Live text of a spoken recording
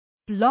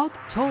Blog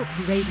Talk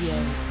Radio.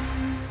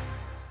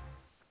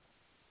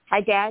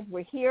 Hi, Dad.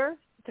 We're here.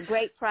 It's a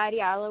great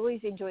Friday. I always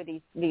enjoy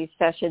these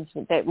sessions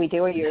that we do,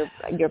 or your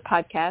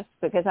podcast,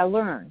 because I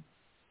learn,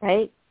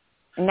 right?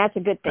 And that's a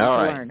good thing to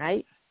learn,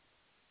 right?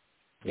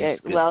 Yes,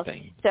 good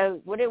thing.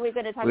 So what are we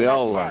going to talk about today? We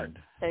all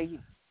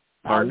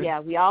learn. Yeah,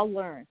 we all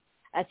learn.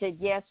 I said,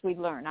 yes, we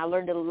learn. I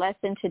learned a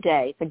lesson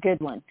today. It's a good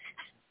one.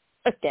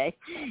 Okay.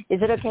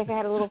 Is it okay if I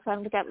had a little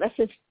fun with that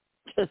lesson?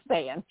 Just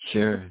saying.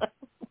 Sure.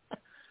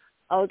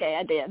 Okay,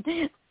 I did.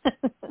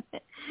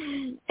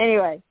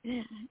 Anyway,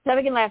 so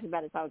we can laugh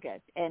about it. It's all good.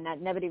 And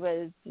nobody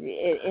was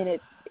in it.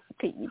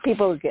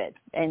 People were good.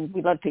 And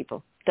we love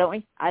people, don't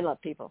we? I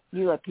love people.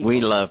 You love people. We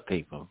love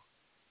people.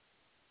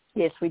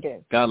 Yes, we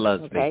do. God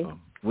loves people.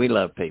 We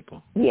love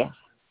people. Yes.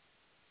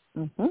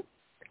 Mm-hmm.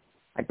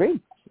 Agreed.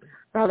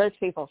 For all those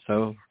people.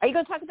 So, are you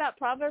going to talk about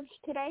Proverbs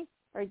today?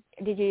 Or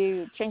did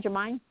you change your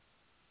mind?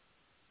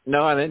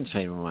 No, I didn't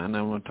change my mind.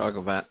 I want to talk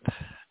about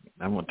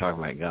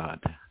God.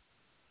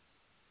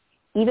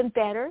 Even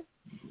better.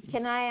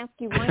 Can I ask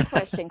you one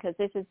question? Because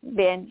this has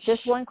been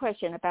just one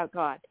question about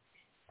God.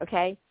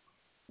 Okay?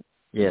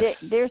 Yes.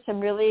 There's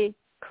some really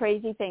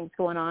crazy things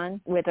going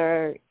on with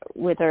our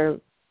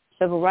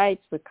civil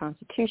rights, with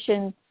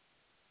Constitution,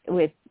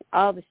 with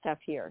all the stuff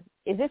here.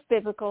 Is this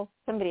biblical?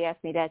 Somebody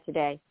asked me that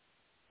today.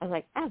 I was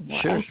like, I have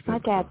not asked my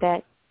dad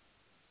that.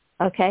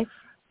 Okay.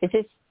 Is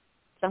this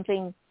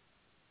something?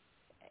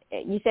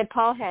 You said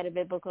Paul had a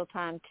biblical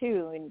time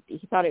too, and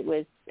he thought it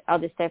was all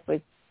this stuff was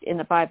in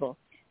the Bible.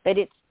 But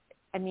it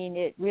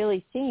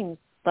really seems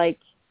like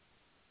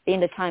the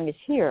end of time is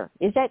here.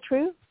 Is that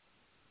true?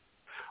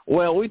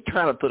 Well, we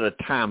try to put a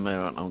time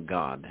limit on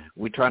God.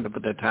 We try to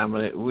put that time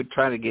limit. We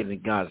try to get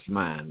in God's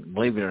mind.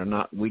 Believe it or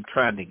not, we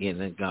try to get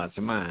in God's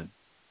mind.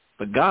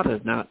 But God is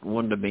not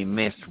one to be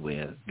messed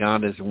with.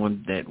 God is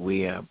one that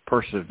we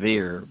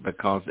persevere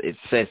because it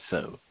says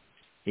so.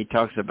 He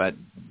talks about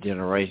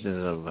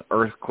generations of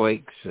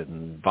earthquakes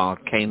and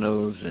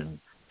volcanoes and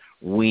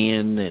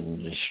wind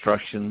and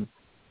destruction.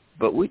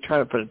 But we try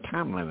to put a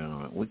time limit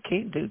on it. We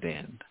can't do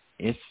that.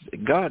 It's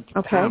God's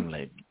time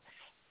limit.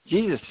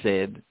 Jesus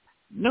said,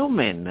 no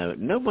man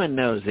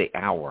knows the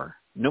hour.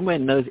 No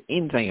man knows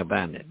anything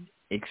about it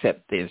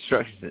except the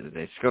instructions that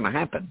it's going to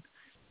happen.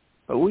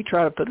 But we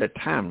try to put a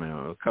time limit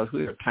on it because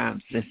we are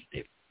time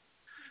sensitive.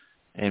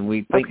 And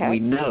we think we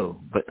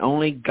know, but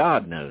only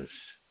God knows.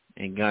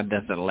 And God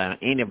doesn't allow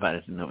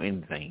anybody to know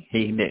anything.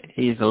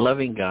 He's a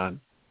loving God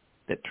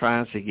that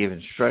tries to give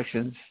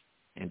instructions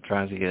and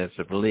tries to get us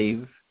to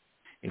believe.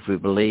 If we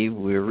believe,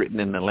 we're written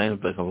in the Lamb's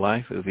Book of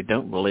Life. If we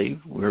don't believe,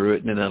 we're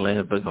written in the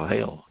Lamb's Book of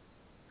Hell.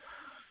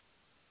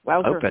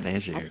 Well, I hope that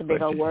answers your question. That's a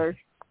big old word.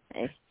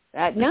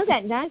 No,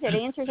 that does. It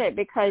answers it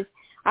because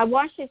I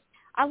watch this.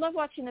 I love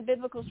watching the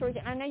biblical stories.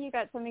 I know you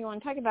got something you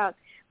want to talk about,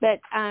 but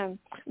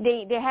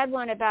they had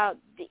one about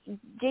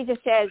Jesus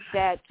says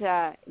that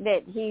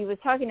he was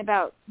talking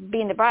about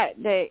being the bride.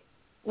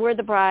 We're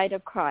the bride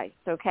of Christ.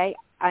 Okay,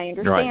 I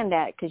understand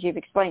that because you've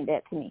explained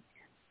that to me.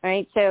 All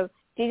right, so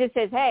Jesus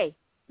says, "Hey,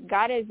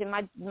 God is, and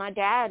my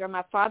dad or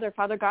my Father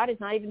God has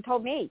not even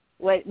told me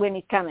when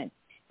He's coming.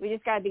 We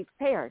just got to be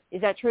prepared."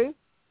 Is that true?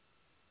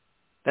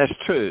 That's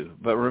true,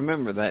 but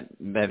remember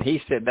that He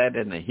said that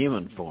in a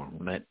human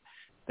form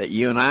that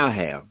you and I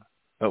have,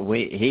 but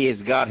He is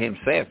God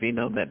Himself. You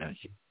know that, don't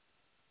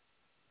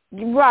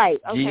you? Right.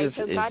 Okay. Jesus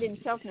so God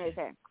Himself knows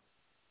that.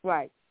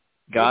 Right.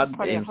 God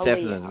Himself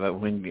knows. But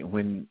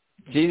when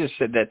Jesus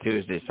said that to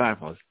His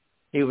disciples,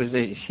 He was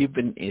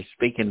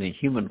speaking in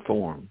human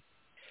form.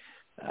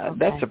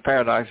 That's a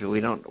paradox that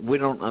we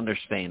don't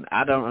understand.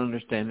 I don't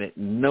understand it.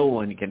 No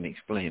one can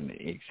explain it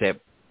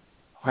except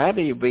how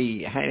do you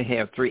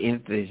have three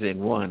entities in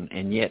one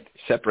and yet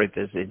separate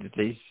those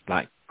entities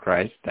like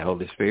Christ, the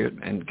Holy Spirit,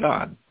 and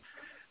God.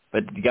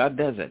 But God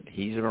does it.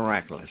 He's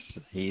miraculous.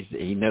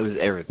 He knows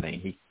everything.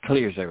 He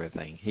clears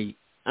everything. He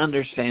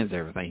understands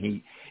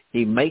everything.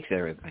 He makes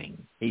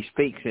everything. He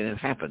speaks and it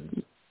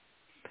happens.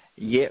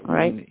 Yet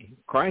when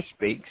Christ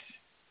speaks,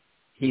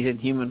 He's in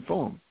human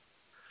form.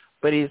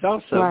 But He's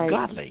also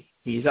godly.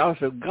 He's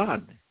also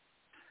God.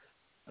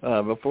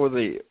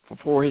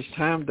 Before His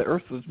time, the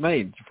earth was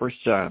made.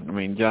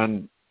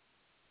 John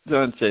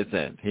says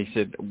that. He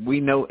said, we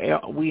know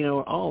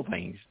all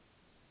things.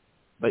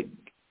 But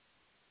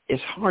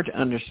it's hard to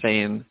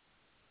understand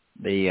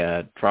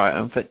the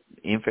triumphant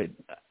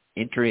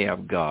entry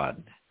of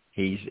God.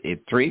 He's in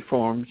three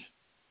forms,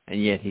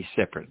 and yet He's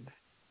separate.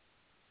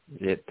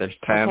 Yet there's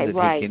times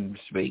that He can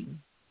speak.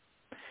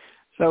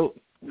 So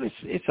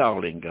it's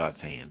all in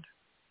God's hand.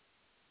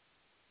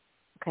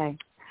 Okay.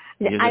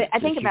 I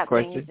think about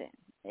things.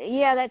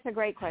 Yeah, that's a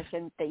great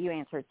question that you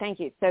answered. Thank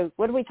you. So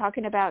what are we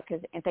talking about?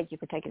 And thank you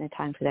for taking the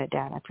time for that,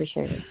 Dad. I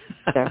appreciate it.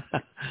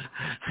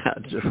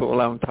 That's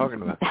what I'm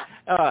talking about.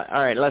 All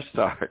right, let's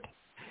start.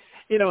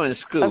 In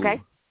school,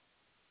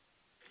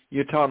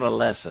 you're taught a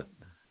lesson,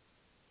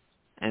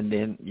 and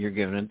then you're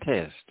given a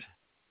test.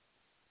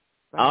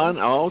 On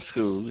all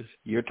schools,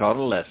 you're taught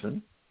a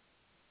lesson,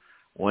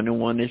 1 and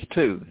 1 is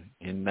 2.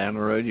 And down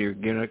the road, you're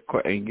given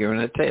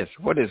a test.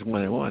 What is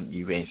 1 and 1?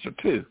 You've answered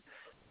 2.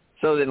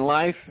 So in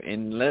life,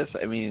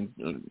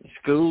 in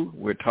school,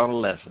 we're taught a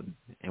lesson,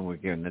 and we're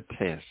given a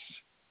test.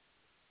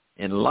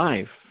 In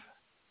life,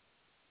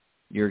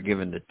 you're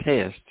given the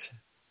test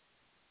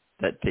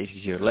that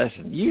teaches you a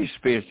lesson. You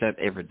experience that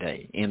every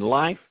day. In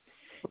life,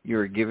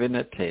 you're given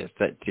a test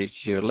that teaches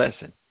you a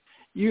lesson.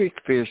 You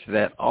experience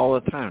that all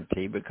the time,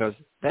 T, because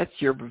that's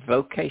your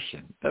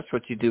vocation. That's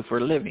what you do for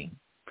a living.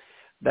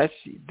 That's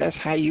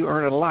how you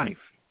earn a life.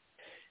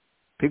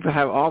 People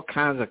have all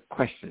kinds of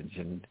questions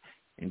and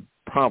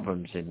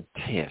problems and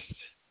tests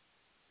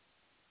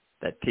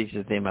that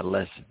teaches them a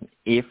lesson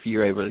if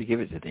you're able to give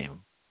it to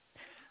them.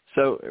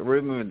 So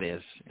remember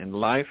this. In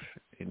life,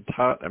 in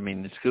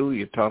school,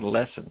 you're taught a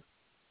lesson.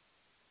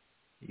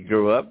 You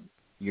grow up,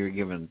 you're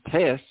given a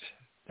test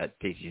that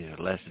teaches you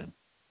a lesson.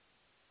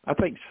 I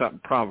think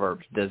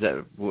Proverbs does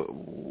that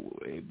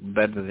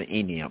better than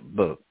any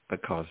book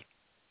because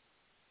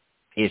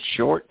it's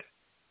short,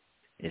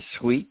 it's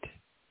sweet,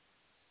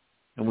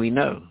 and we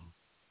know.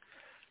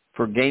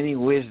 For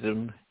gaining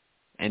wisdom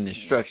and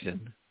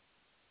instruction,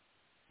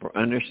 for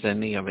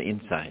understanding of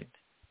insight,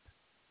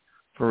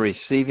 for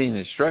receiving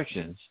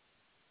instructions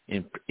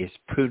is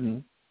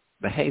prudent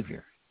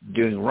behavior,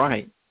 doing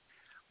right,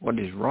 what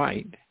is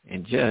right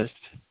and just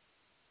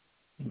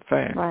and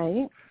fair.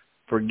 Right.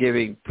 For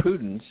giving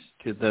prudence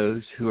to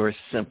those who are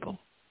simple.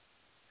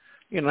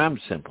 I'm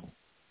simple.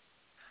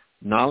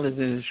 Knowledge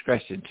and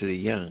discretion to the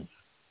young.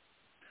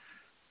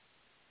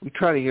 We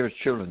try to hear as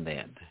children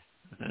that.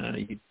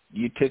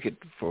 You took it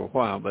for a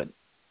while, but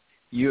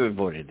you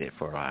avoided it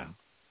for a while.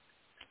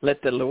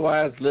 Let the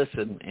wise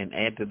listen and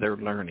add to their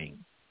learning.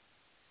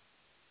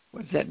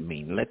 What does that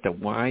mean? Let the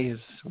wise,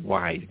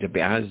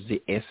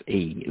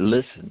 W-I-S-E,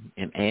 listen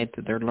and add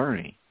to their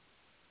learning.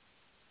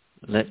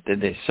 Let the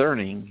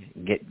discerning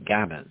get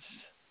guidance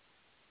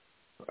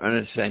for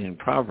understanding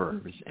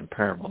proverbs and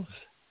parables,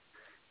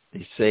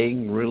 the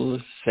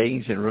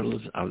sayings and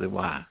rules of the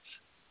wise.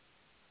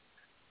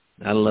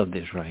 I love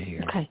this right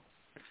here. Okay.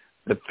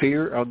 The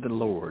fear of the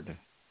Lord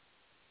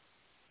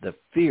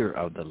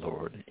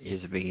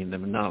is the beginning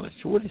of knowledge.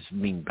 So what does it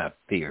mean by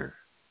fear?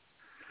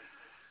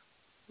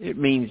 It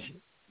means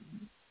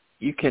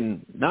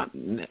it's not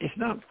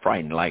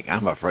frightened like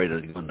I'm afraid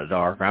of going in the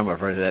dark, or I'm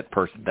afraid of that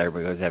person there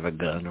because they have a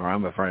gun, or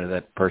I'm afraid of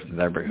that person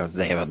there because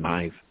they have a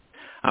knife.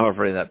 I'm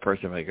afraid of that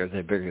person because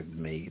they're bigger than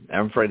me.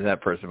 I'm afraid of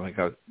that person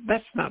because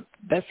that's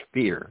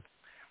fear.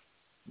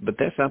 But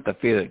that's not the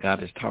fear that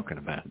God is talking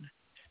about.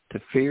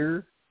 The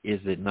fear is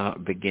the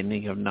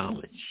beginning of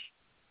knowledge.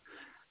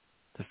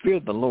 The fear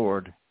of the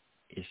Lord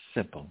is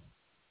simple.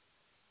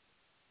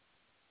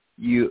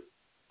 You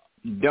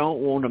don't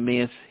want to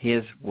miss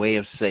his way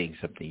of saying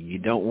something. You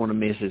don't want to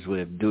miss his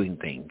way of doing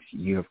things.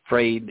 You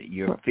fear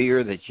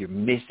that you're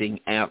missing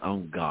out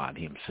on God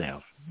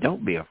himself.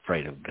 Don't be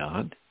afraid of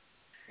God.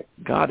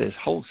 God is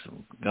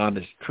wholesome. God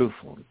is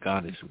truthful.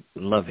 God is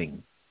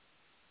loving.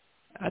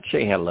 I'll show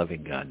you how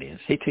loving God is.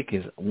 He took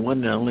his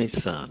one and only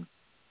Son,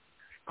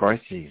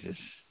 Christ Jesus.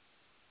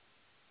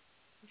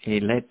 He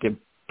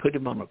put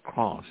him on a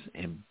cross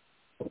and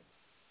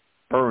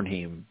burn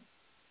him,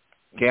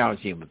 gouge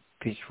him with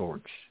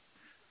pitchforks,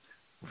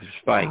 with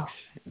spikes,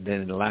 and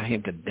then allow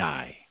him to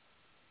die.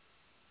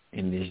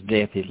 In his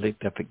death, he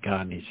looked up at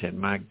God and he said,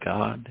 my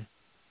God,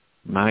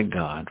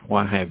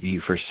 why have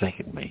you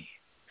forsaken me?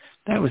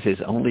 That was his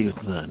only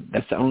son.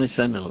 That's the only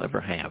son he'll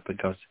ever have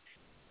because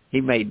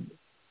he made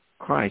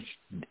Christ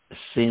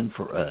sin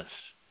for us.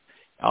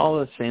 All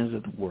the sins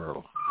of the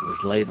world was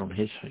laid on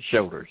his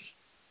shoulders.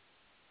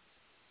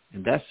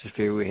 And that's the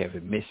fear we have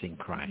in missing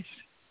Christ.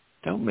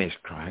 Don't miss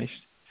Christ,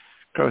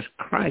 because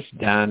Christ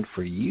died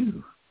for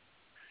you.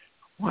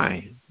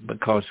 Why?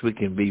 Because we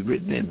can be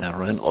written in the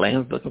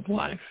Lamb's Book of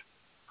Life.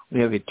 We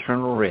have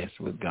eternal rest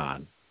with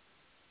God.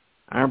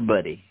 Our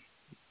buddy,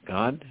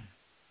 God,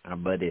 our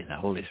buddy the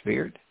Holy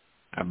Spirit,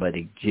 our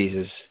buddy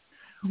Jesus,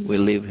 we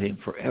live with him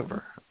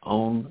forever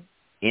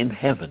in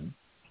heaven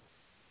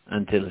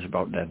until it's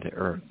brought down to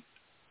earth.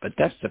 But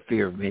that's the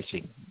fear of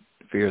missing,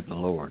 the fear of the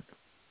Lord.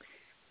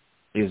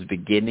 It is the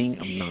beginning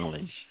of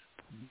knowledge.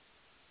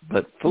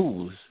 But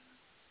fools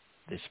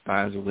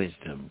despise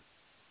wisdom.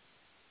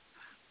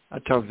 I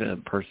talked to a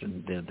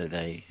person the other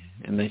day,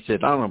 and they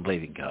said, I don't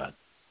believe in God.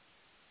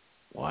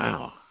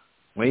 Wow.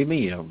 What do you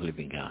mean you don't believe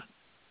in God?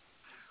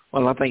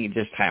 Well, I think it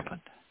just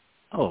happened.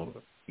 Oh,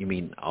 you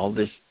mean all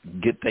this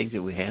good things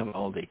that we have,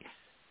 all the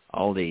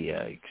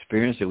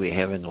experience that we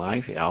have in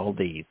life, all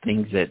the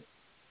things that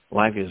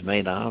life is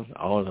made of,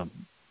 all the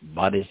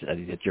bodies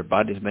that your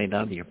body's made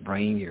of, your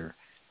brain,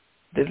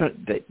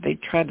 they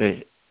try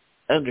to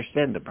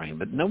understand the brain,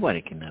 but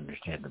nobody can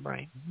understand the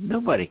brain.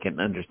 Nobody can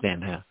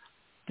understand how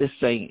this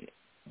thing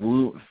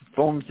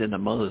forms in the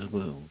mother's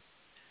womb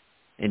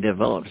and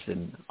develops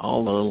in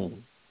all the little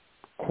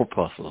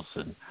corpuscles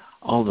and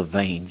all the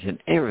veins and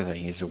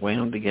everything is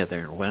wound together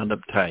and wound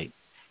up tight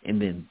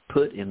and then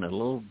put in a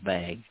little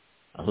bag,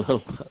 a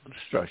little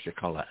structure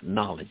called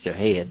knowledge, a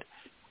head,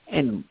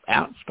 and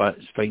out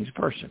springs a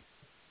person.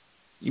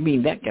 You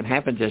mean that can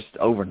happen just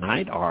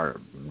overnight or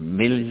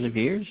millions of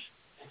years?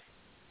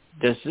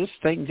 Does this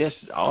thing just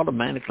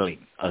automatically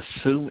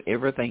assume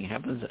everything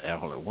happens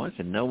all at once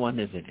and no one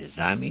is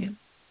designing it?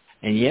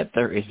 And yet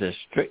there is a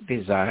strict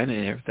design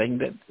in everything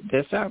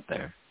that's out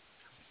there.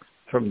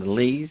 From the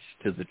leaves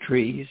to the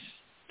trees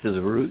to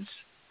the roots,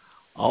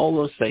 all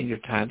those things are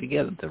tied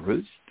together. The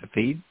roots, the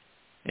feed,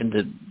 and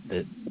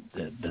the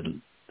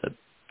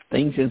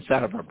things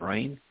inside of our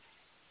brain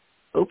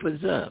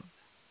opens up.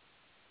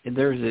 And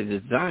there's a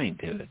design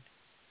to it.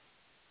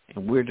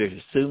 And we're to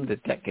assume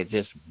that could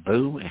just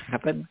boom and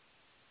happen.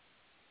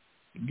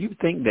 You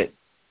think that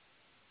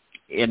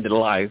in the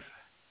life,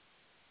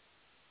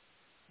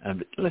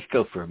 let's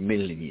go for 1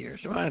 million years.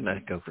 Why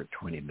not go for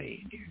 20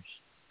 million years?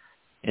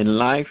 In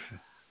life,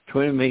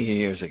 20 million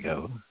years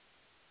ago,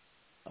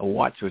 a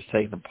watch was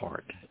taken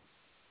apart,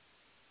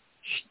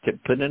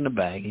 put in a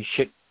bag, and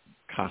shook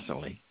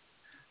constantly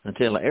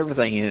until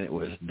everything in it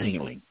was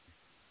dingling.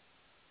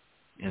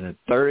 And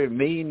 30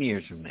 million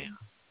years from now,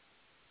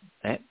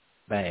 that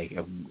bag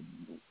of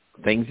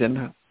things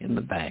in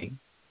the bag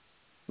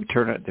would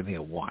turn out to be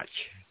a watch.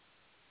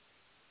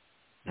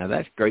 Now,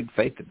 that's great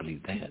faith to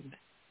believe that.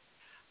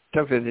 I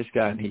talked to this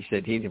guy, and he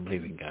said he didn't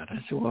believe in God.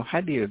 I said, well, how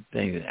do you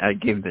think that? I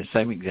gave him the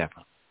same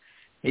example.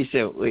 He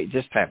said, well, it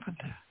just happened.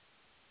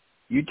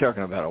 You're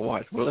talking about a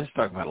watch. Well, let's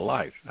talk about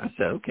life. I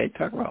said, okay,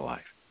 talk about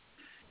life.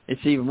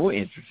 It's even more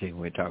interesting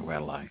when we talk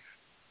about life.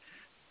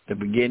 The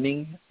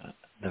beginning,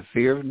 the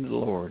fear of the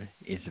Lord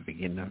is the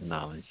beginning of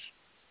knowledge.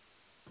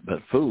 But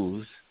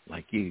fools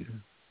like you,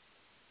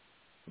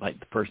 like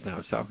the person I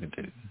was talking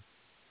to,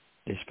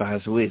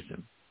 despise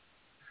wisdom.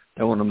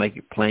 They want to make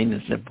it plain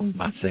and simple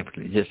by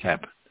simply it just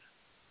happened.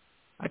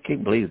 I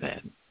can't believe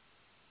that.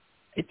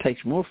 It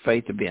takes more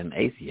faith to be an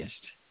atheist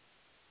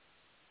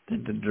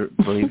than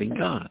to believe in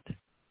God.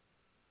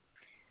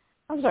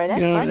 I'm sorry,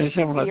 that's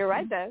funny. You're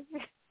right, though.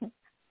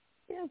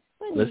 Yes.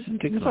 Listen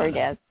to God. Sorry,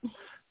 Dad.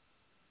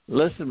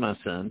 Listen, my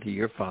son, to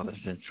your father's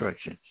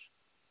instructions.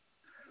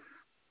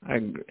 My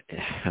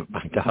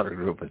daughter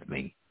grew up with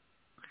me.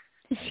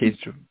 She'd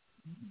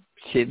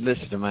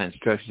listen to my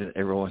instructions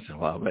every once in a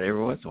while, but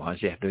every once in a while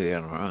she had to do it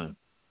on her own.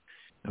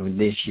 I mean,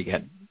 then she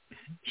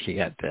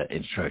got the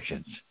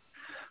instructions.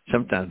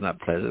 Sometimes not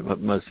pleasant, but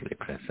mostly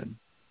pleasant.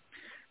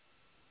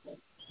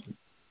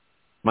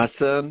 My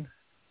son,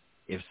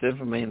 if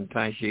sinful men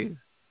entice you,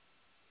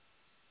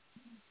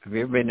 have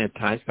you ever been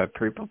enticed by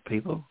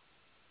people?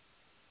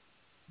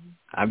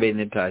 I've been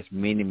enticed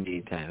many,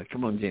 many times.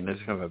 Come on, Gene, let's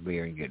have a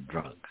beer and get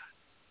drunk.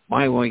 Why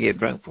do you want to get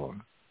drunk for?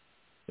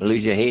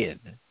 Lose your head.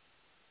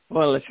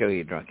 Well, let's go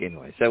get drunk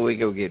anyway. So we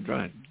go get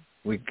drunk.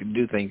 We can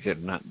do things that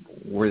are not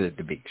worthy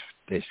to be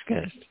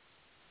discussed.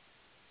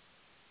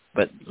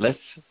 But let's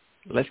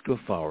go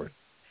forward,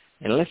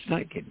 and let's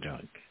not get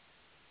drunk.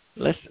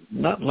 Let's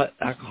not let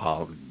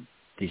alcohol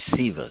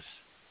deceive us.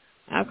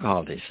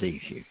 Alcohol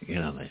deceives you, you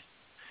know that.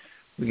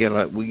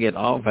 We get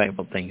all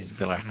valuable things and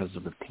fill our houses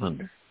with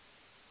plunder.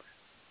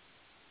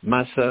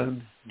 My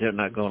son, do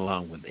not go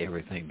along with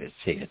everything that's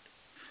said.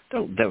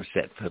 Don't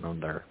set foot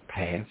on their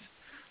path.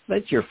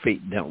 Let your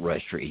feet don't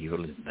rush for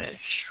evil in that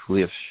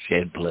swift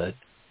shed blood.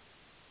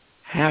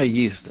 How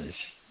useless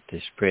to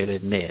spread a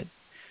net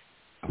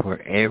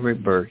where every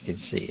bird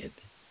can see it.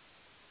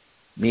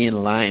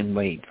 Men lie in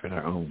wait for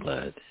their own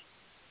blood.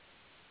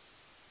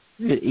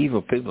 There's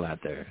evil people out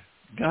there.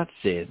 God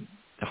said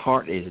the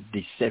heart is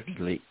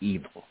deceptively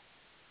evil.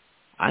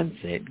 God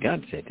said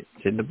it.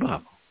 It's in the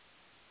Bible.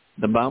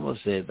 The Bible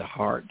said the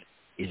heart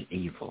is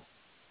evil.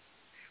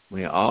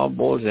 When it all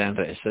boils down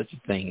to such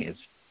a thing as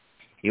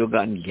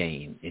ill-gotten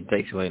gain, it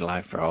takes away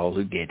life for all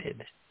who get it.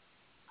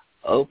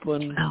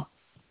 Open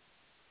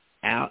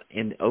out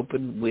and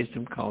open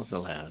wisdom calls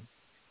aloud.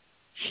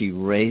 She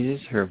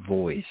raises her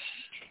voice.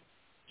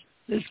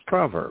 This is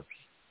Proverbs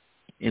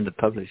in the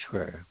public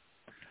square.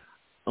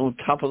 On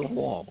top of the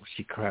wall,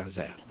 she cries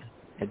out.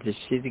 At the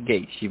city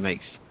gate, she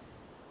makes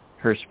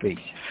her speech.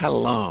 How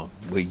long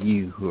will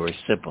you who are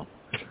simple?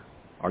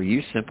 Are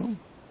you simple?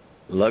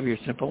 Love your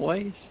simple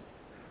ways?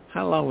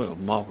 How long will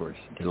mockers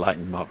delight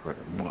in mockery?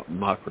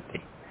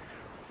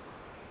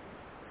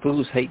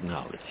 Fools hate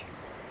knowledge.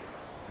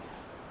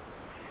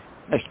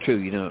 That's true,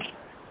 you know.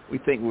 We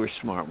think we're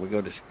smart. We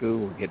go to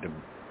school, we get a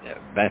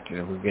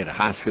bachelor, we get a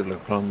high school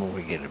diploma,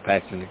 we get a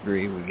bachelor's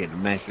degree, we get a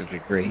master's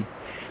degree,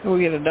 and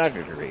we get a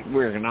doctorate degree.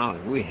 We're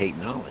knowledge. We hate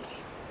knowledge.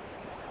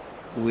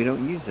 We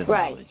don't use the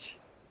knowledge.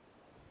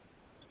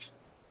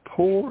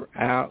 Pour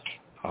out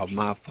of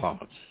my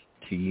thoughts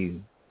to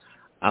you.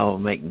 I will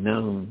make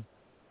known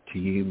to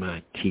you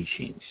my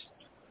teachings.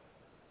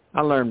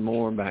 I learned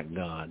more about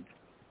God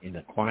in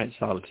the quiet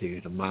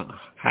solitude of my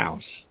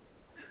house,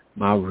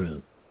 my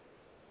room,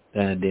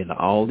 than I did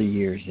all the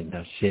years in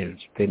the city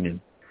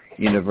spending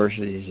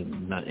universities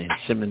and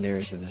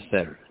seminaries and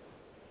etc.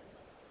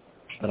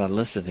 But I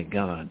listen to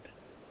God.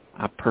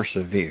 I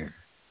persevere.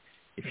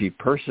 If you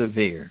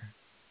persevere,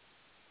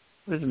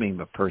 what does it mean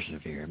by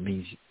persevere? It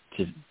means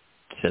to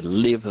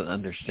live with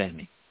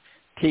understanding.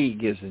 T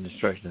gives an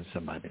instruction to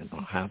somebody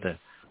on how to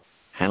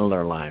handle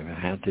their life,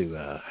 how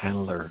to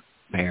handle their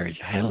marriage,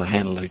 how to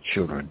handle their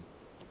children.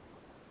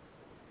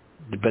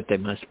 But they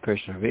must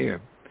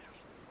persevere.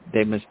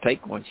 They must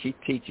take what she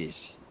teaches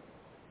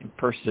and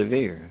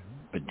persevere.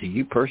 But do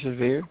you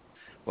persevere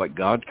what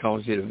God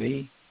calls you to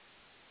be?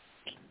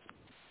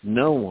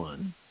 No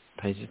one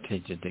pays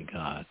attention to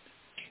God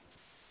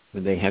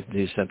when they have to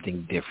do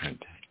something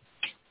different.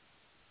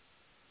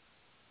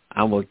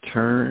 I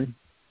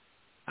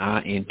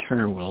in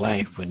turn will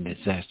laugh when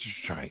disaster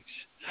strikes.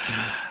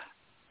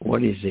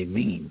 What does it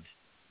mean?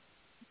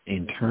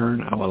 In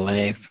turn, I will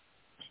laugh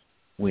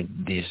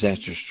when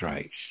disaster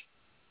strikes.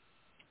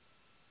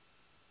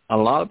 A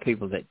lot of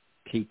people that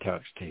he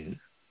talks to,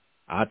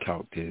 I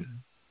talk to,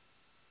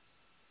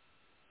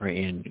 are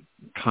in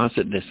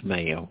constant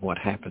dismay of what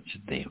happens to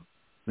them.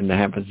 When that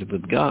happens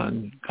with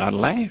God, God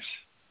laughs.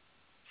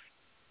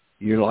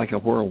 You're like a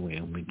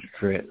whirlwind when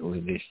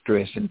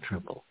distress and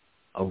trouble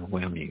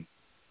overwhelm you.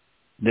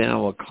 Then I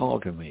will call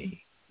to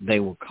me. They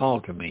will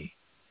call to me,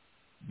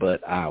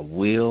 but I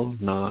will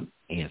not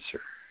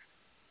answer.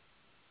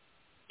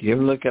 Do you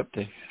ever look up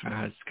the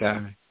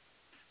sky,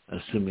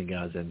 assuming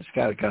God's in the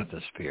sky? God's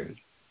the Spirit.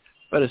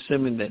 But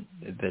assuming that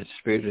the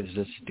Spirit is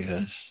listening to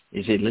us,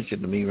 is he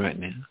listening to me right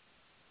now?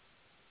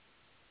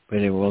 But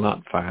it will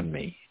not find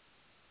me.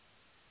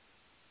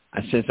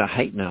 Since I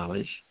hate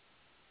knowledge,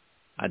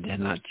 I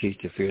did not choose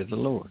to fear the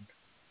Lord.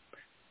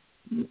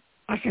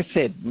 Like I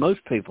said,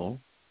 most people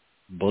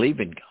believe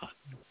in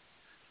God.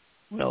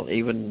 Well,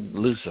 even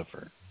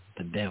Lucifer,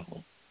 the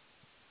devil,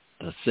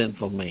 the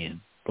sinful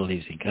man,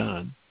 believes in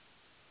God.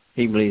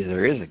 He believes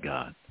there is a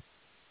God.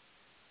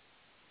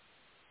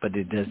 But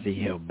does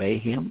he obey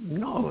him?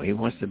 No, he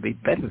wants to be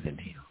better than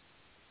him.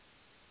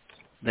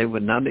 They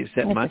would not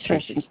accept my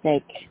teaching.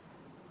 Mistake.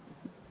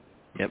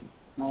 Yep.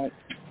 Right.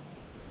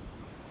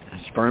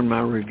 I spurn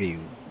my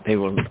review. They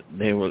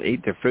will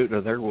eat the fruit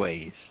of their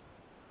ways.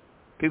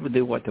 People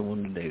do what they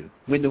want to do,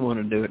 when they want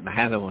to do it, and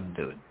how they want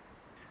to do it.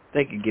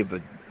 They could give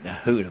a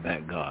hoot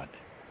about God.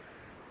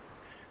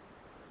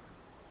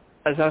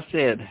 As I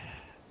said,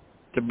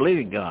 to believe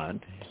in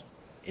God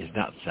is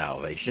not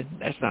salvation.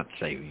 That's not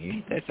saving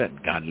you. That's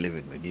not God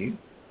living with you.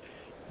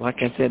 Like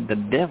I said, the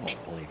devil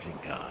believes in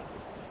God.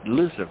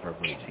 Lucifer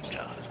believes in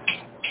God.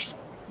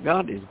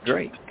 God is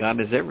great.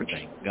 God is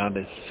everything. God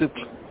is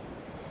super.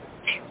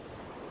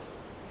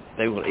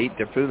 They will eat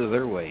the fruit of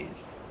their ways,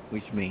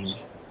 which means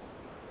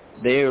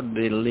they'll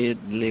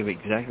live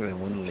exactly the way they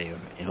want to live.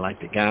 And like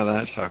the guy that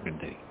I was talking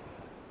to,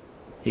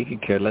 he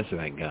could care less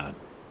about God.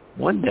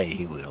 One day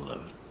he will,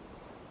 though.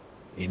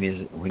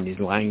 When he's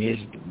drawing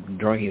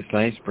his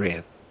last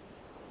breath,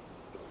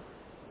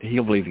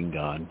 he'll believe in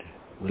God.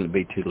 Will it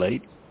be too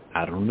late?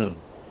 I don't know.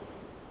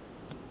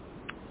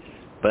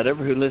 But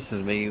everyone who listens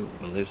to me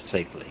will live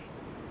safely.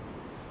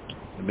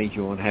 It means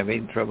you won't have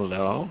any trouble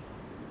at all.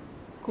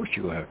 Of course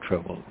you will have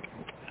trouble.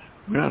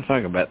 We're not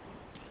talking about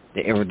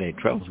the everyday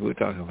troubles. We're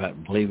talking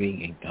about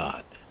believing in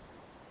God.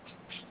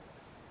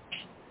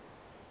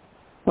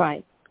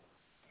 Right.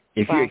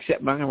 If you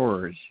accept my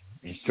words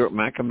and store up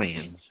my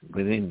commands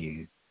within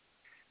you,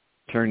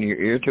 turn your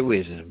ear to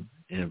wisdom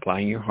and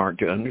applying your heart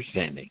to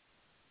understanding.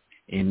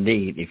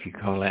 Indeed, if you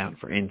call out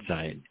for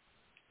insight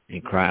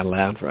and cry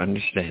aloud for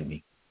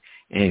understanding,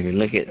 and if you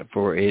look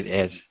for it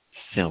as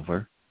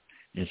silver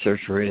and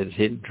search for it as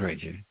hidden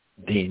treasure,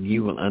 then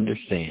you will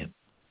understand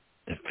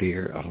the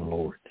fear of the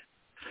Lord.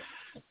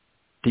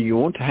 Do you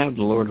want to have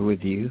the Lord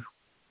with you?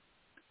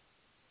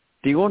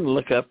 Do you want to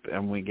look up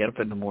and when we get up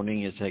in the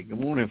morning and say, "Good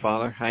morning,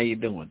 Father, how you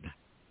doing?"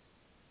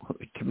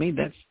 To me,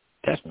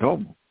 that's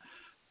normal.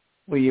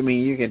 Well, you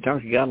mean you can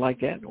talk to God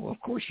like that? Well, of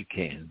course you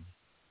can.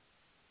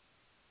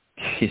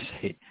 You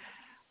say,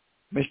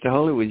 "Mr.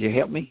 Holy, would you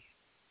help me?"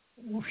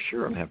 Well,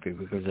 sure, I'll help you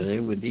because I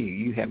live with you.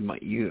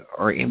 You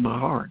are in my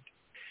heart.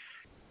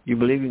 You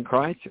believe in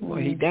Christ? Well,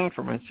 he died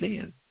for my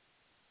sins.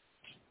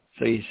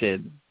 So he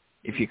said,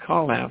 if you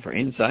call out for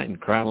insight and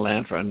cry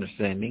aloud for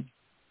understanding,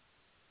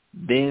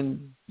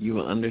 then you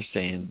will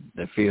understand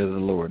the fear of the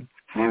Lord.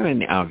 How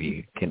many of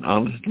you can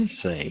honestly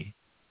say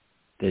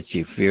that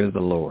you fear the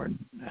Lord?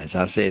 As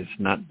I said, it's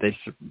not this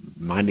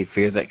mighty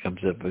fear that comes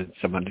up when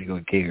somebody's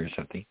going to kill you or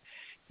something.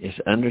 It's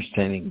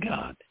understanding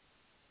God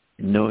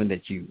and knowing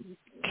that you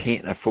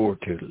can't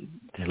afford to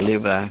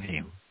live without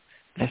him.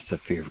 That's the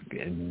fear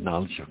and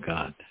knowledge of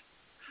God.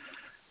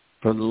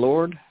 For the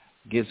Lord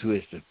gives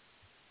wisdom.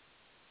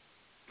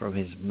 From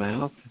his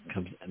mouth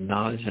comes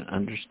knowledge and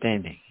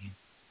understanding.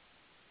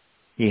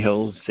 He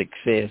holds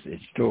success in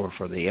store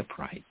for the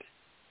upright.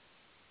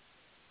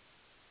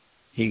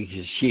 He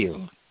is a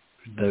shield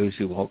for those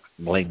who walk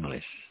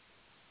blameless.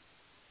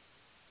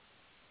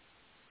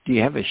 Do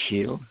you have a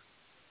shield?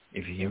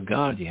 If you have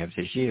God, you have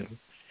the shield.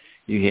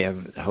 You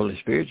have the Holy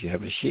Spirit, you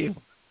have a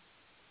shield.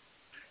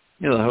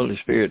 You know, the Holy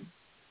Spirit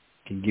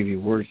can give you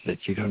words that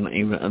you don't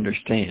even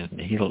understand.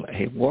 He'll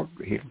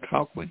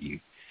talk with you.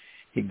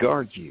 He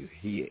guards you.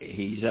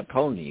 He's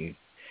upholding you.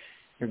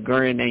 Your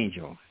guardian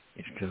angel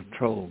is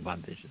controlled by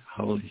this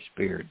Holy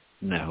Spirit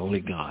and the Holy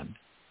God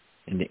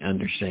and the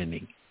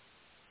understanding.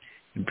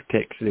 and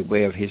protects the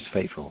way of his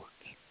faithful ones.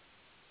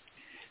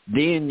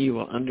 Then you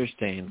will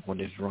understand what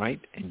is right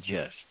and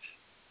just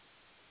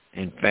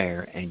and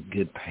fair and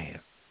good path.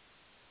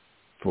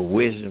 For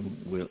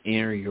wisdom will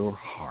enter your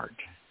heart.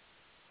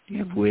 Do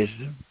you have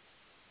wisdom?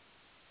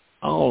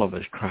 All of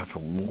us cry for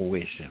more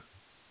wisdom.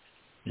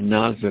 The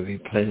knowledge will be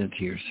pleasant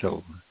to your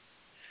soul.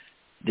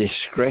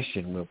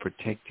 Discretion will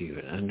protect you,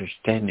 and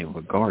understanding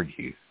will guard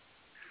you.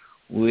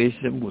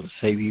 Wisdom will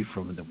save you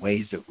from the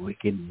ways of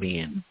wicked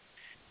men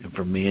and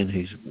from men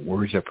whose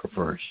words are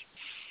perverse.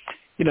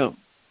 You know,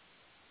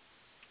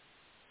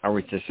 are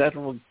we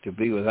susceptible to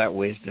be without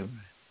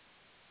wisdom?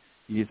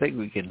 Do you think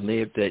we can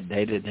live that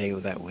day to day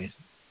without wisdom?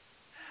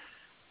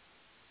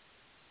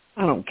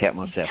 I don't count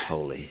myself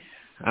holy.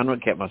 I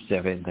don't count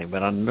myself anything,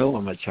 but I know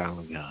I'm a child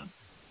of God.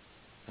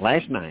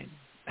 Last night,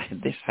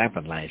 this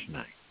happened last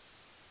night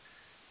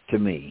to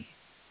me.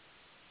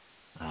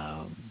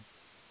 I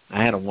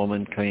had a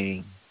woman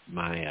cleaning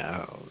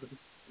my,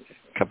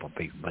 couple of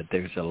people, but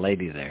there was a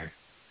lady there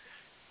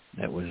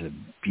that was a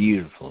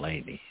beautiful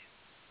lady.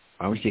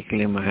 Why was she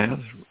cleaning my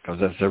house? Because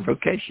that's her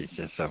vocation.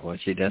 That's what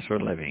she does for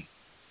a living.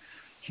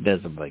 She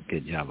does a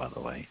good job, by the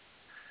way.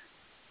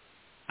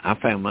 I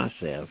found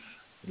myself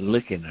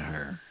looking at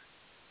her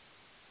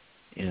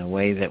in a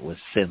way that was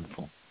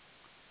sinful.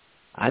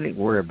 I didn't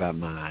worry about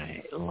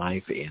my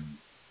life in,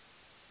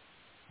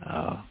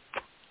 how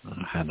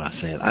do I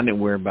say it? I didn't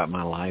worry about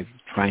my life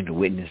trying to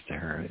witness to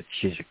her that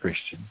she's a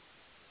Christian.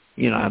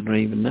 You know, I don't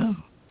even know.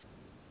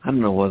 I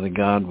don't know whether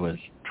God was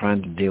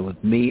trying to deal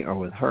with me or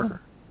with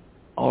her.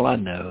 All I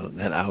know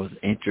that I was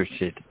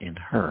interested in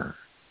her.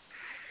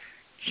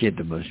 She had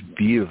the most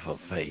beautiful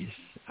face.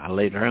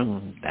 Later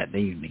on that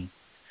evening,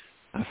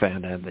 I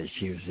found out that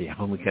she was the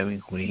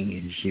homecoming queen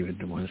and she was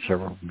won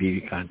several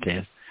beauty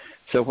contests.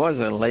 So why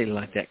does a lady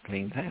like that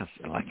clean the house?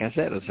 Like I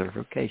said, it was her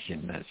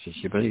vocation. That's what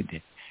she believed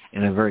in.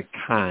 And a very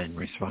kind,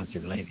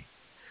 responsive lady.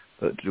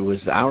 But was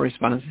our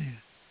responsibility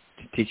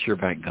to teach her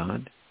about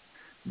God?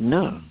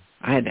 No.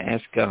 I had to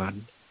ask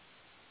God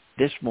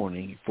this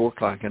morning, 4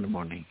 o'clock in the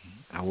morning,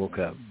 I woke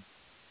up.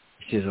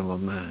 She's on my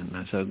mind.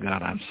 I said,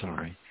 God, I'm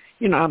sorry.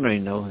 You know, I don't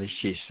even know that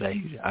she's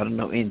saved. I don't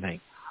know anything.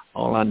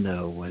 All I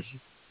know was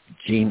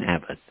Gene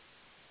Abbott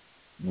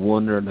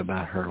wondering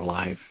about her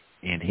life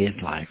and his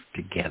life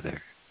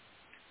together.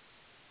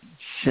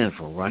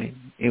 Sinful, right?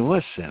 It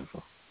was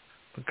sinful.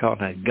 Because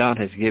God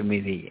has given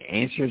me the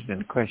answers and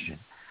the question.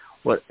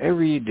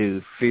 Whatever you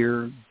do,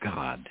 fear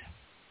God.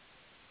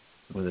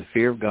 With the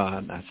fear of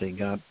God, I say,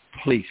 God,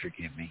 please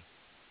forgive me.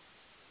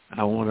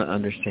 I want to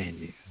understand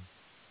you.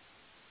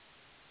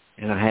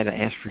 And I had to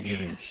ask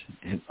forgiveness.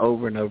 And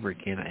over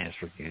again, I asked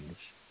forgiveness.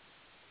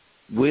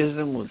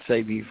 Wisdom will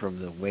save you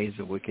from the ways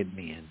of wicked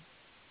men,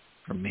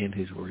 from men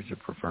whose words are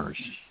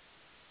perverse.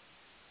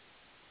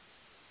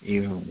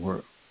 Even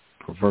were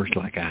perverse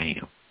like I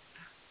am.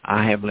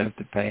 I have left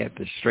the path,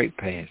 the straight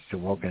path, to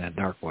walk in the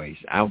dark ways.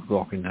 I was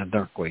walking in the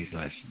dark ways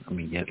last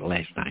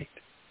night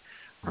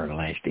or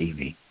last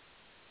evening.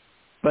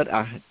 But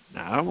I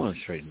want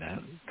to straighten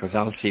out because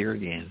I'll see her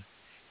again.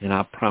 And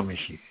I promise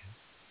you,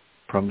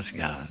 promise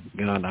God,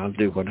 I'll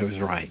do whatever's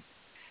right.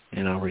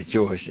 And I'll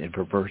rejoice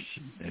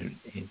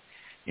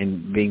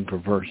in being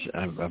perverse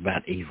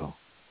about evil.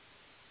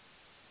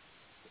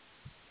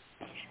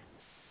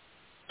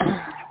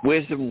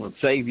 Wisdom will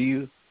save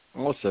you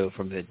also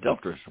from the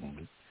adulterous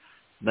woman.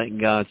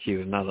 Thank God she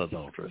was not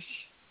adulterous.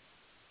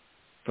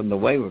 From the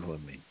wayward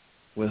woman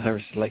with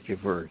her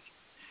selective words.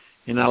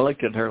 And I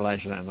looked at her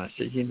last night and I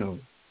said, you know,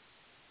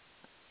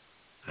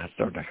 I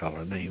started to call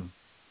her name.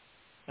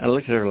 I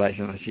looked at her last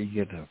night and I said,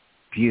 you got a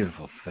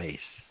beautiful face.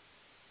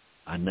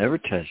 I never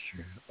touched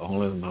her,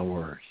 only with my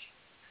words.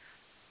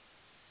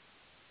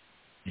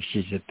 And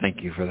she said,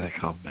 thank you for that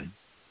compliment.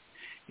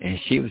 And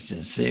she was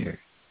sincere.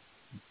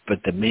 But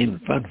the men in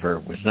front of her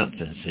was not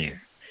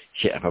sincere.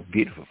 She had a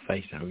beautiful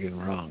face, don't get me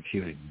wrong. She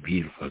was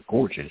beautiful,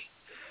 gorgeous.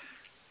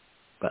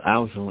 But I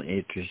was only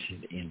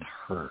interested in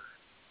her.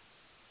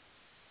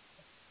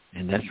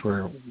 And that's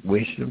where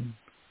wisdom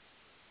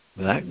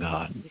without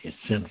God is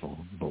sinful,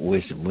 but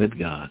wisdom with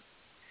God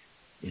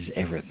is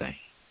everything.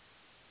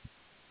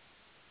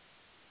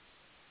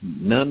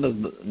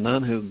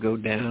 None who go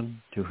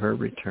down to her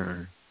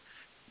return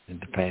in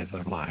the path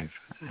of life.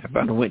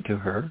 Everybody went to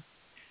her.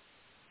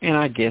 And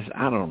I guess,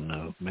 I don't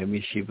know,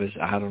 maybe she was,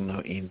 I don't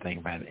know anything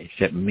about it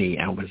except me.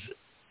 I was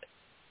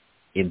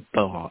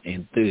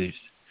enthused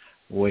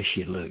the way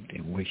she looked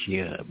and where she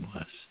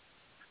was.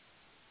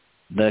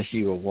 Thus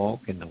you will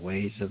walk in the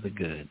ways of the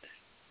good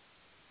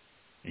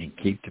and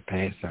keep the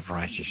path of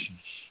righteousness.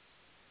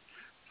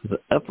 For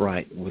the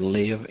upright will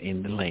live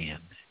in the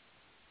land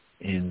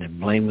and the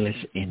blameless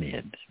in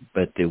it.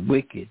 But the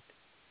wicked,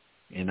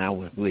 and I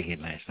was wicked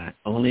last night,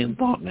 only in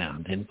thought now,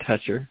 didn't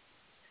touch her.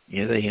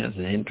 Anything else.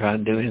 I didn't try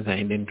to do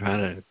anything. Didn't try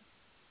to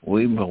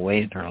weave my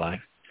way into her life.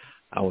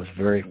 I was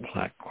very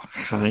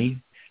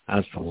kind. I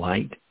was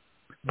polite,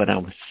 but I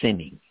was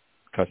sinning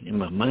because in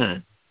my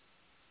mind,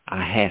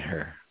 I had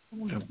her.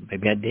 Well,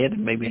 maybe I did,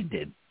 and maybe I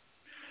didn't.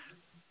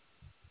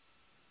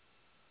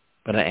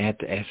 But I had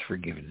to ask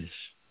forgiveness.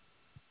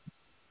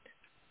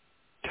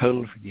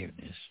 Total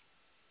forgiveness.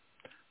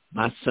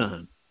 My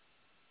son,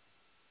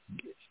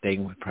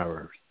 staying with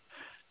Proverbs,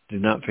 do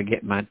not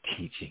forget my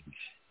teachings.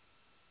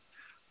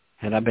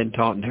 Had I been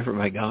taught different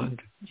by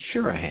God?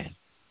 Sure I had.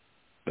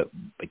 But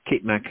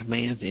keep my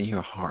commands in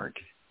your heart,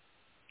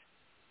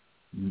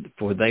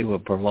 for they will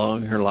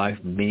prolong your life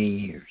many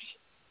years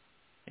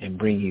and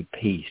bring you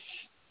peace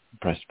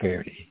and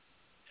prosperity.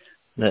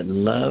 Let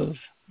love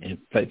and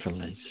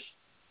faithfulness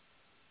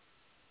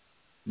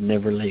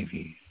never leave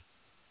you.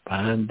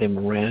 Bind them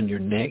around your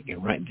neck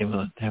and write them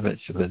on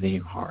tablets within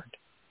your heart.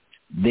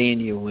 Then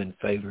you'll win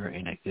favor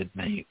and a good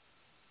name.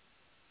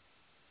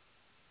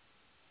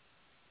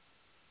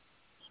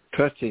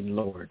 Trust in the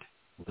Lord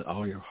with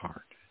all your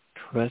heart.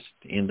 Trust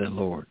in the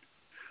Lord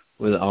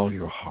with all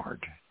your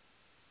heart.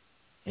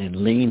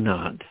 And lean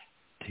not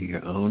to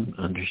your own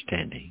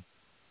understanding.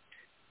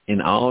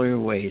 In all your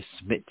ways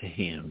submit to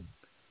him.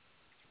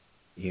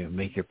 You'll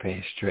make your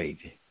path straight.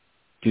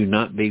 Do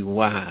not be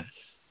wise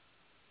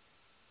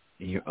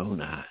in your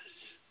own eyes.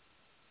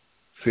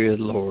 Fear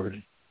the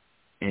Lord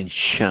and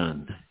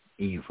shun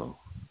evil.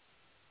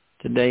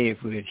 Today,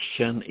 if we would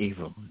shun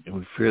evil and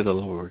we fear the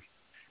Lord,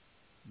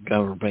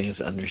 God will bring us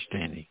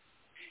understanding.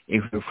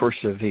 If we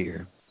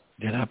persevere,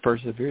 did I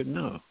persevere?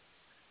 No.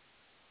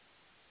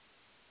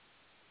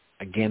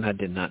 Again, I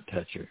did not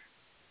touch her.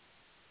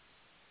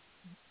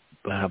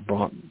 But I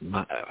brought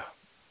myself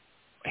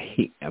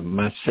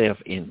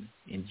in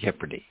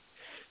jeopardy.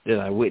 Did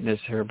I witness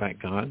her by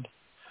God?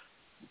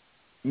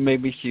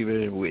 Maybe she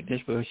would have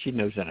witnessed, but she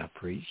knows that I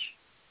preach.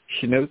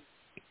 She knows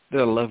that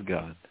I love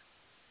God.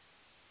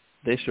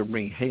 This will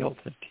bring health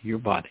to your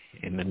body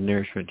and the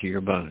nourishment to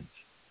your bones.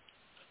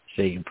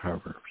 Say in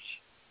Proverbs.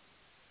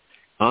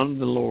 Honor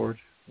the Lord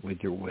with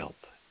your wealth.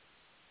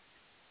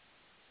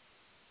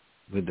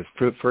 With the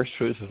first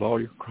fruits of all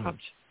your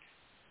crops,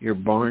 your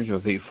barns will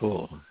be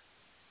full.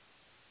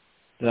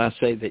 Did I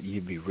say that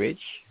you'd be rich?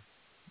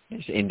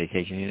 It's an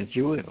indication that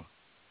you will.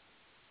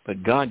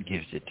 But God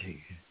gives it to you.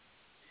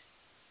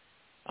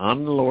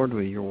 Honor the Lord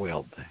with your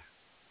wealth.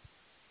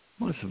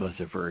 Most of us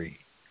are very,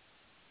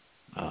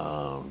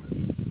 I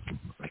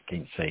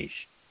can't say,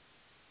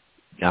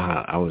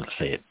 I will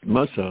say it.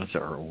 Most of us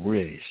are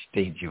really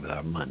stingy with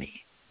our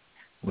money,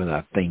 with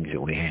our things that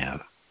we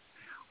have.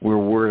 We're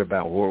worried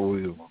about where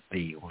we will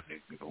be when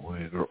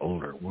we grow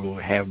older. We'll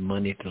have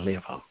money to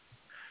live on.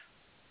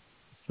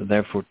 So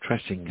therefore,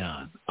 trust in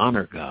God.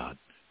 Honor God.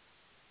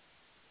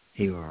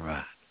 He will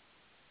provide.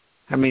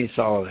 How many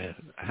saw that?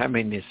 How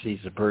many sees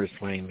the birds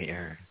flying in the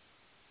air?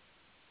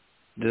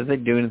 Do they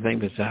do anything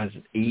besides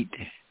eat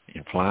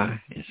and fly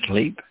and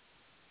sleep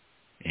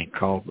and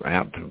call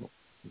out to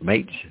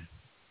mates?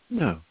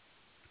 No.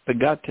 But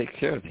God takes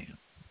care of them.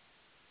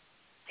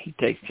 He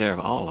takes care of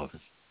all of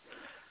us.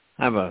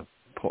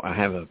 I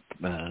have a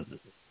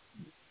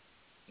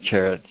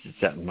chair that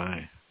sits out in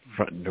my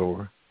front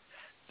door.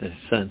 The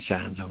sun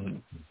shines on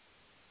it.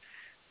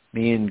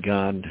 Me and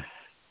God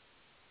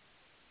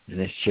in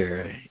this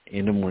chair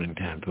in the morning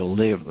time will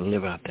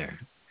live out there.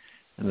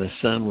 And the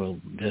sun will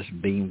just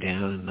beam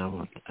down,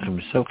 and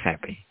I'm so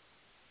happy.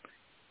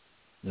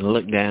 And I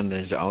look down,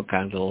 there's all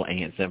kinds of little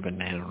ants up and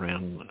down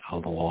around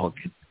all the walk.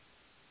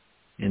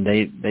 And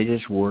they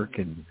just work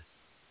and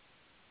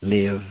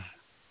live,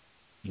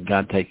 and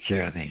God takes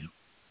care of them.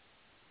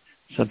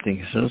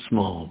 Something so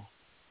small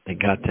that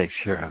God takes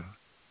care of.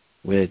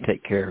 Will He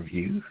take care of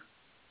you?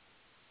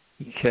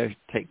 He takes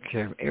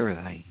care of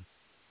everything.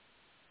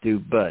 Do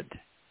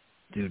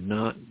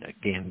not,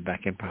 again,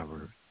 back in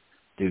Proverbs,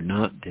 do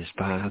not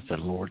despise the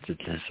Lord's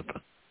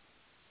discipline.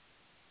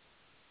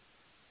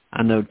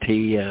 I know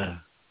T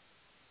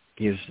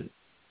gives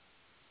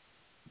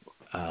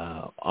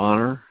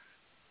honor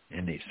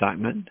and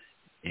excitement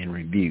and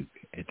rebuke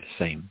at the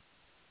same.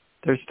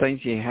 There's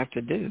things you have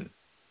to do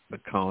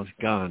because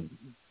God,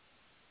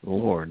 the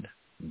Lord,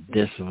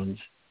 disciplines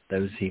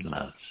those He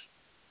loves.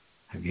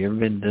 Have you ever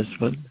been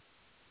disciplined?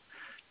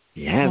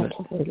 You haven't.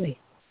 Absolutely.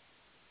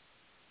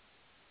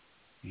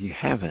 If you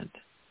haven't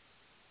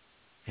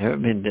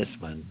been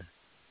disciplined,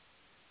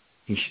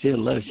 He still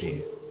loves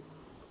you,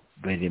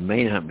 but He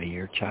may not be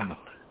your child.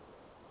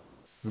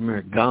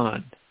 Remember,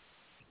 God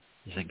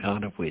is a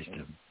God of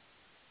wisdom,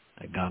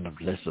 a God of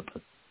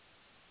discipline.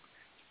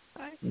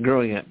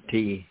 Growing up,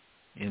 T,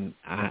 and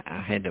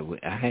I had to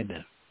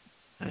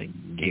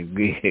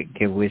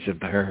give wisdom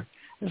to her.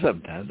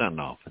 Sometimes, not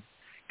often,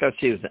 because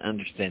she was an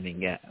understanding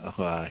guy.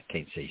 Oh, I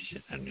can't say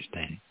she's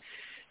understanding.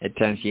 At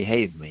times, she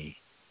hated me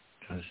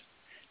because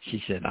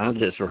she said, "I'll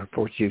just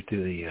report you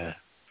to the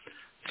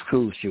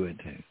school she went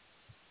to."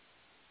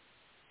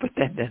 But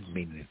that doesn't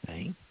mean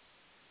anything.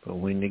 But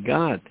when the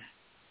God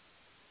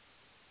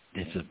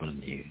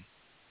disciplines you,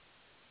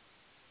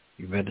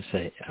 you better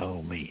say,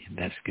 "Oh, me,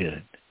 that's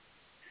good."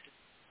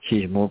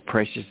 She's more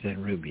precious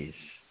than rubies.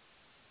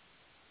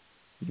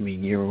 You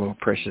mean you're more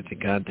precious to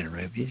God than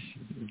rubies?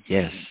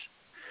 Yes.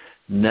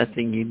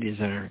 Nothing you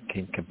desire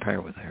can compare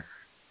with her.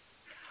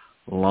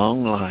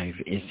 Long life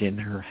is in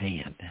her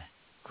hand,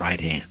 right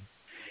hand.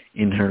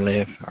 In her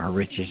left are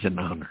riches and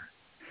honor.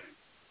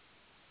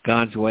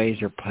 God's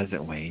ways are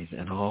pleasant ways,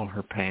 and all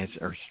her paths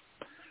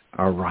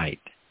are right.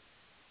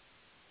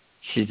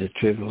 She's a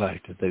true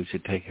light to those who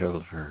take hold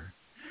of her.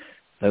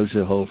 Those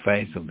who hold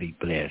fast will be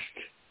blessed.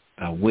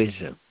 By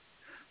wisdom,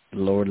 the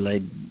Lord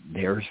laid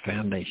the earth's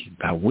foundation.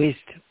 By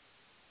wisdom,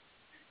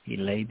 He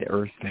laid the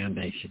earth's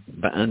foundation.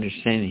 By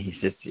understanding,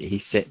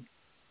 He set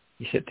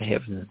the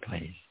heavens in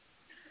place.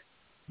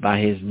 By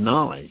His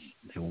knowledge,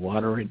 the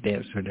watery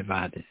depths were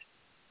divided,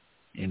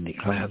 and the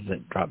clouds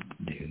that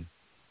dropped dew.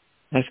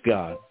 That's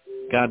God.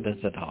 God does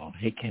it all.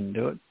 He can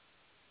do it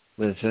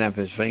with a snap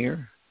of His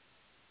finger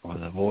or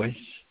the voice.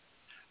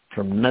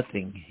 From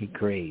nothing, He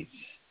creates.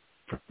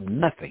 From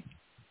nothing.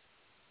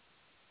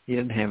 He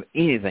doesn't have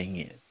anything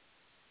in it.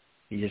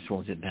 He just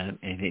wants it done,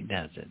 and He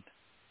does it.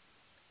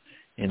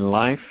 In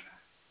life,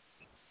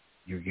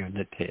 you're given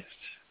the test.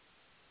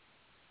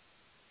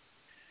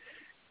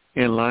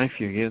 In life,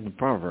 you're given the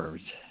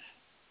Proverbs.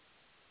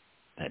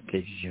 That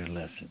teaches you a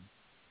lesson.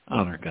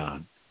 Honor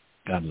God.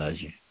 God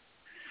loves you.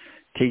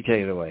 T,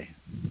 take it away.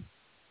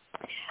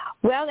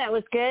 Well, that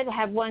was good. I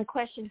have one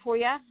question for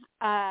you.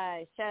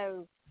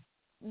 So,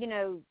 you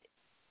know,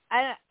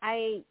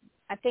 I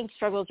think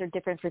struggles are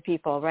different for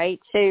people, right?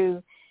 So,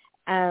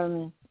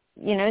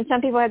 you know, and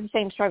some people have the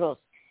same struggles.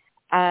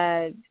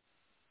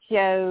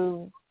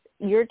 So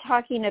you're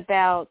talking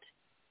about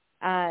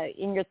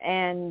in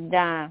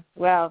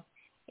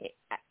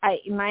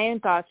my own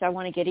thoughts, I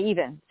want to get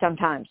even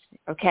sometimes,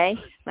 okay?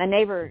 My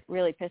neighbor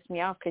really pissed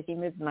me off because he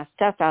moved my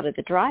stuff out of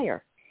the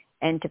dryer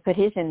and to put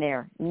his in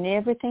there,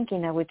 never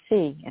thinking I would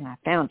see, and I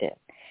found it,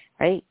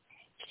 right?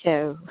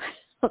 So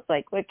I was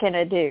like, what can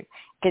I do?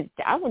 Because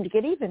I wanted to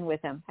get even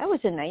with him. That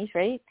wasn't nice,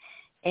 right?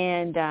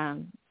 And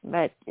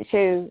but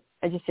so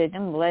I just said,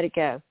 I'm going to let it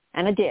go.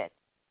 And I did.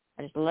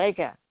 I just let it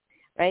go,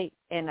 right?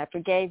 And I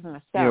forgave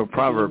myself. You know,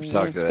 Proverbs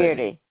talk to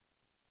that.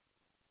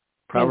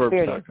 Proverbs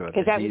talk about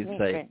that.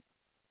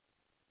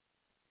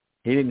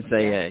 He didn't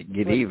say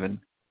get even.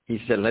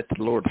 He said let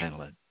the Lord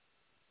handle it.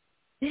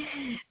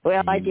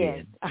 Well, I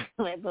did. I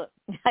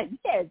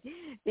did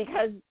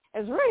because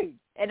it was rude,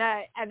 and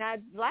I was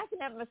laughing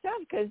at myself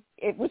because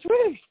it was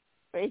rude.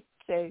 Right?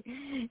 So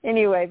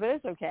anyway, but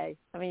it's okay.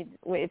 I mean,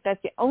 if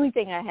that's the only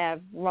thing I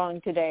have wrong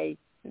today,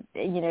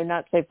 you know,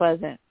 not so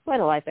pleasant. What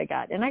a life I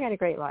got, and I got a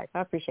great life. I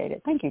appreciate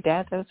it. Thank you,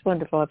 Dad. That was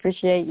wonderful. I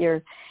appreciate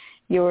your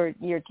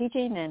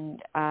teaching,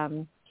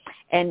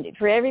 and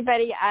for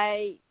everybody,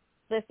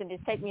 listen,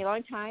 it's taken me a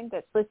long time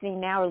that's listening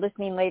now or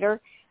listening later,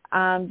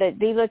 but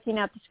be looking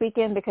out this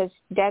weekend because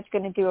Dad's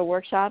going to do a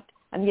workshop.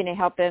 I'm going to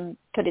help him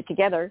put it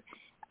together.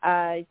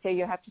 So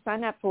you'll have to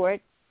sign up for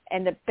it.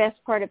 And the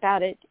best part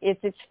about it is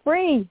it's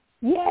free.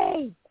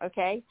 Yay!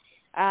 Okay.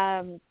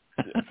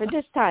 For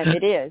this time,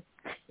 it is.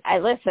 I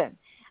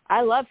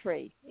love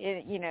free,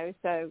 you know,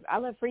 so I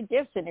love free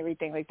gifts and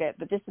everything like that.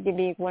 But this is going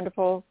to be a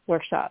wonderful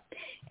workshop,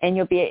 and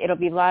it'll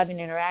be live and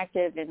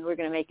interactive, and we're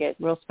going to make it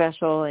real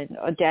special. And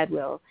Dad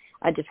will.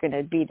 I'm just going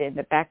to be in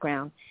the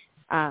background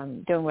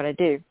doing what I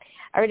do.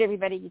 All right,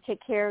 everybody, you take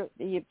care.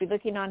 You'll be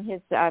looking on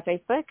his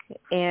Facebook,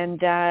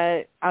 and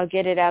I'll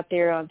get it out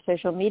there on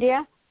social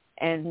media.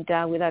 And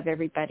we love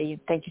everybody.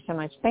 Thank you so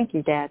much. Thank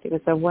you, Dad. It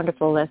was a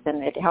wonderful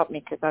lesson. It helped me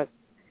because I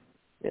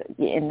was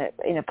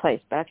in a place,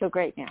 but I feel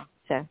great now.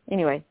 So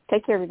anyway,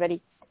 take care,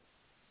 everybody.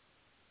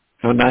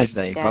 Have a nice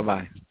day.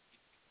 Bye-bye.